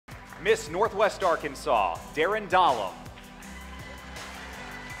Miss Northwest Arkansas, Darynne Dahlem.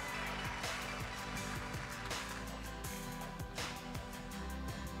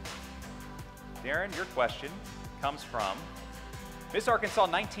 Darynne, your question comes from Miss Arkansas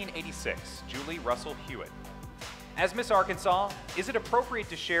 1986, Julie Russell Hewitt. As Miss Arkansas, is it appropriate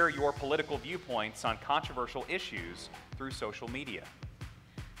to share your political viewpoints on controversial issues through social media?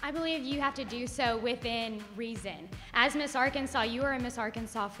 I believe you have to do so within reason. As Miss Arkansas, you are a Miss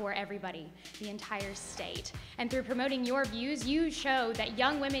Arkansas for everybody, the entire state. And through promoting your views, you show that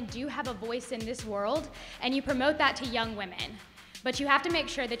young women do have a voice in this world, and you promote that to young women. But you have to make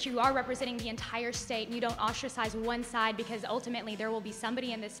sure that you are representing the entire state and you don't ostracize one side, because ultimately there will be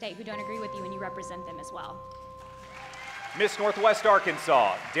somebody in this state who don't agree with you and you represent them as well. Miss Northwest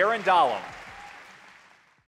Arkansas, Darynne Dahlem.